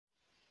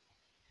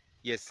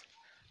Yes,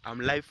 I'm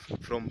live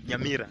from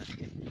Nyamira.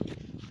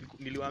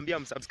 Niliwaambia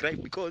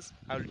msubscribe because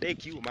I'll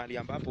take you mahali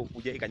ambapo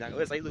hujai kanyaga.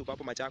 Wewe saizi uko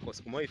hapo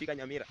Machakos, umewahi fika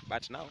Nyamira,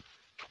 but now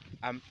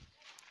I'm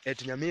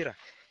at Nyamira.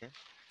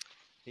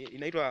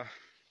 Inaitwa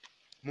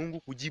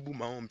Mungu kujibu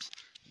maombi.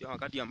 Ndio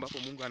wakati ambapo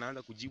Mungu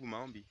anaanza kujibu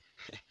maombi.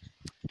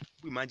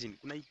 Imagine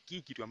kuna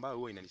hiki kitu ambayo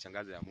huwa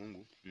inanishangaza ya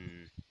Mungu.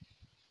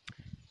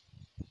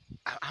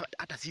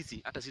 Hata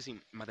sisi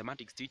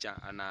mathematics teacher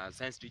and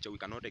science teacher we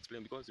cannot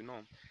explain, because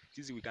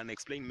sisi we can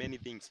explain many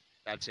things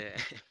that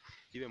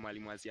even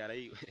mwalimu wa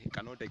CRE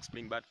cannot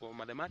explain, but for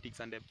mathematics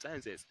and the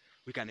sciences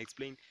we can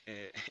explain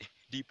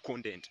deep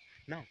content.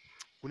 Now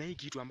kuna hii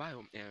kitu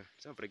ambayo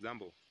so for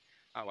example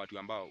watu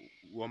ambao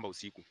huomba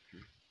usiku,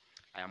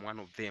 I am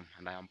one of them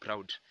and I am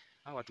proud.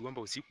 Watu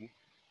huomba usiku,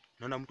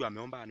 naona mtu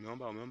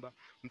ameomba,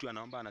 mtu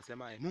anaomba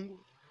anasema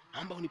Mungu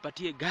naomba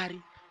unipatie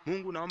gari,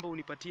 Mungu naomba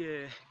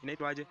unipatie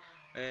inaitwaje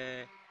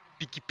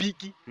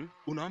pikipiki.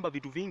 Unaomba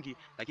vitu vingi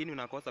lakini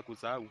unakosa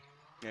kusahau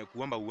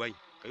kuomba uhai.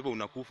 Kwa hivyo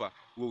unakufa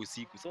huo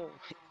usiku. So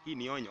hii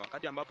ni onyo,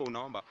 wakati ambapo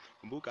unaomba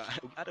kumbuka,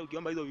 hata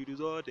ukiomba hizo vitu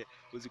zote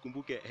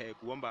usikumbuke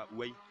kuomba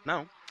uhai.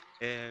 Now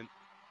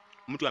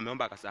mtu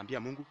ameomba akasambia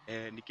Mungu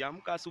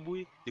nikiamka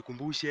asubuhi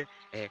nikumbushe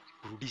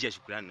kurudisha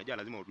shukrani. Unajua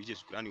lazima urudishe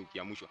shukrani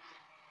ukiamshwa.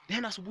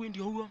 Tena asubuhi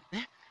ndio huo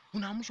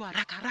unaamshwa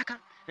haraka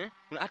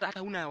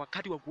hata una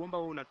wakati wa kuomba,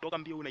 wewe unatoka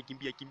mbio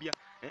unakimbia.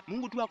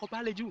 Mungu tu ako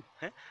pale juu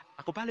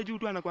ako pale juu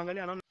tu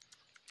anakuangalia, anaona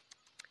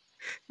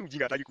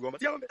ujinga hataki kuomba.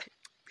 Siombe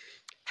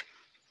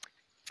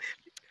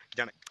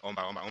kijana,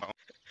 omba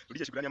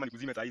rudisha shukrani ama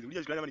nikuzime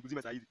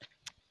saa hizi,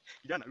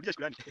 kijana rudisha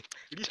shukrani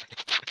rudisha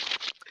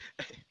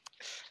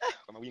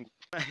kama wingu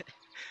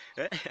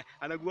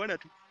anakuona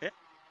tu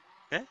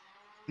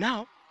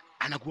nao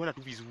anakuona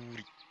tu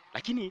vizuri,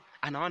 lakini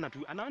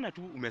anaona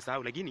tu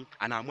umesahau, lakini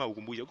anaamua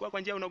ukumbushe.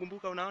 Kwa njia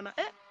unakumbuka, unaona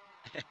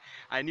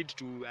I need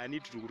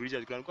to kurudisha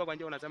shukrani. Kwa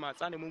njia unasema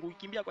asante Mungu,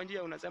 ukimbia kwa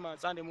njia unasema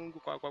asante Mungu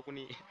kwa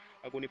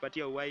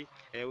kunipatia uhai.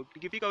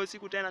 Ukifika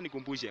usiku tena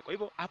nikumbushe. Kwa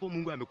hivyo hapo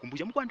Mungu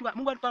amekumbusha.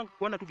 Mungu alikuwa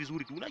kuona tu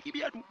vizuri tu,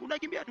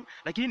 unakimbia tu,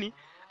 lakini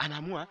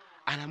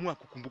anaamua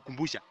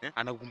kukumbusha.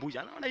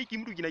 Anakukumbusha. Anaona hiki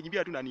mtu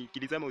kinakimbia tu na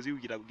kilisema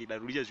usiku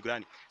kitarudisha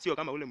shukrani. Sio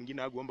kama ule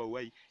mwingine hakuomba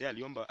uhai. Yeye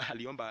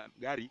aliomba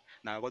gari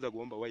na akakosa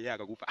kuomba uhai, yeye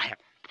akakufa. Haya,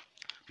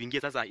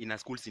 tuingie sasa in a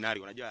school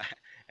scenario. Unajua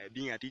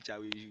being a teacher,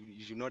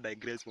 you should not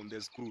digress from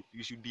the school.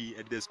 You should be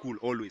at the school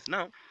always.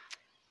 Now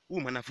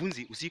huyu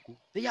mwanafunzi usiku,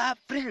 they are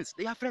friends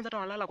hata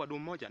wanalala kwa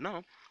dorm moja.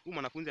 Now huyu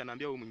mwanafunzi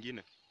anaambia huyu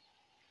mwingine,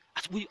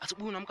 asubuhi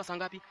unaamka saa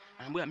ngapi?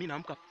 Anaambia mimi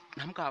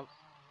naamka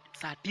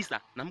saa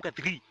 9, naamka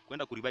 3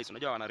 kwenda kurevise.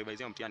 Unajua wana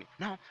revise mtihani.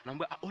 Now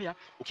naambia oya,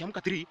 ukiamka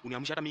 3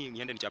 uniamsha hata mimi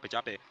niende nichape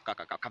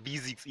ka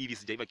physics hivi,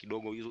 sijaiva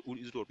kidogo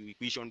hizo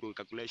equation to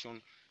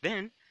calculation.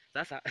 Then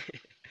sasa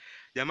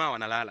jamaa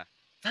wanalala.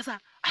 Sasa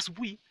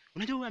asubuhi,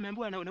 unajua huyu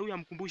ameambiwa na huyu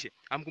akumbushe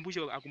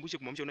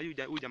kumwamsha.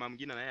 Unajua huyu jamaa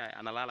mwingine naye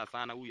analala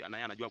sana, huyu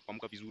naye anajua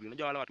kuamka vizuri.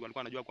 Unajua wale watu walikuwa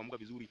wanajua kuamka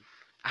vizuri,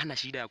 hana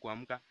shida ya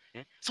kuamka.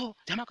 So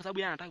jamaa kwa sababu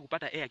yeye anataka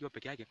kupata akiwa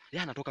peke yake,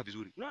 yeye anatoka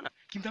vizuri. Unaona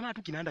kimjamaa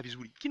tu kinaenda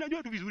vizuri,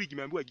 kinajua tu vizuri,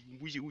 kimeambiwa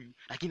kikumbushe huyu,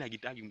 lakini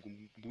hakitaki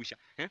kumkumbusha.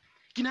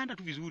 Kinaenda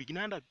tu vizuri,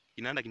 kinaenda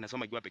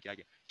kinasoma kiwa peke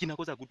yake,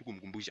 kinakosa kutu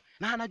kumkumbusha.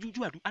 Na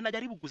anajua tu,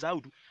 anajaribu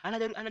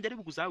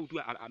kusahau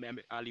tu,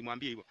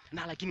 alimwambia hivyo,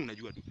 na lakini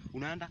unajua tu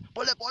unaenda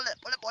pole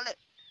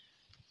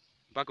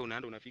mpaka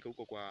unaenda unafika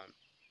huko kwa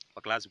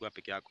class kwa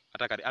peke yako.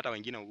 Hata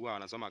wengine huwa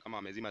wanasoma kama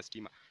wamezima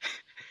stima.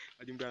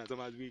 Hadi mtu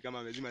anasoma asubuhi kama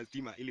amezima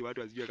stima ili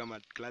watu wasijue kama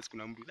class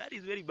kuna mtu. That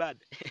is very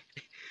bad.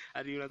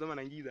 Hadi unasoma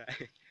na ngiza.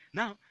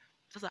 Now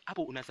sasa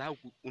hapo unasahau,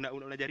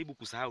 unajaribu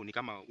kusahau, ni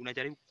kama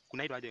unajaribu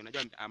kunaitwa aje,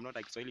 unajua I'm not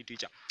a Kiswahili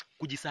teacher.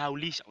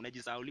 Kujisahaulisha,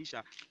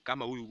 unajisahaulisha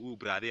kama huyu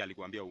brother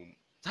alikuambia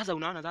Sasa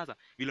unaona sasa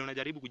vile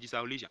unajaribu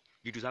kujisahaulisha,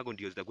 vitu zako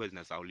ndio zitakuwa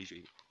zinasahaulishwa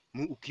hivyo.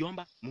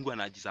 Ukiomba Mungu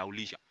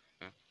anajisahaulisha.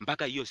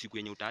 Mpaka hiyo siku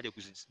yenye utaaje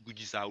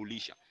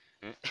kujisahaulisha.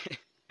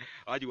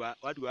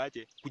 Watu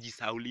waache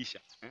kujisahaulisha.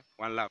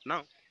 One love.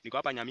 Now niko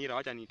hapa Nyamira,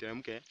 wacha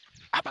niteremke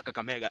hapa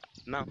Kakamega.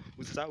 Now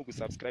usisahau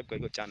kusubscribe kwa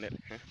hiyo channel.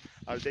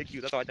 I'll take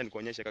you. Sasa wacha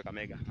nikuonyeshe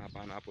Kakamega.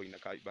 Hapana, hapo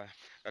inakaa vibaya.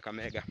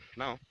 Kakamega.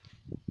 Now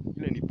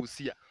ile ni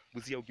Busia.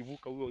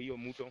 Ukivuka hiyo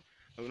mto,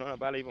 unaona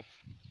pale hivyo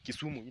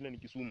Kisumu, ile ni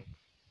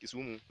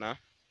Kisumu na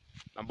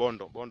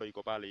Bondo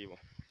iko pale hivyo.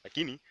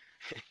 Lakini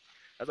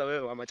sasa wewe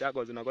wa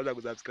Machakos unakosa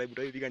kusubscribe,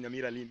 utaifika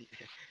Nyamira lini?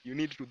 You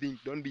need to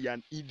think, don't be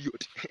an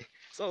idiot.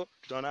 So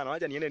tutaonana,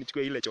 wacha niende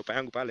nichukue ile chopa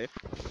yangu pale.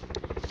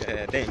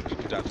 Then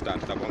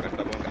tutabonga.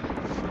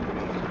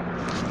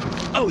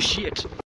 Oh shit.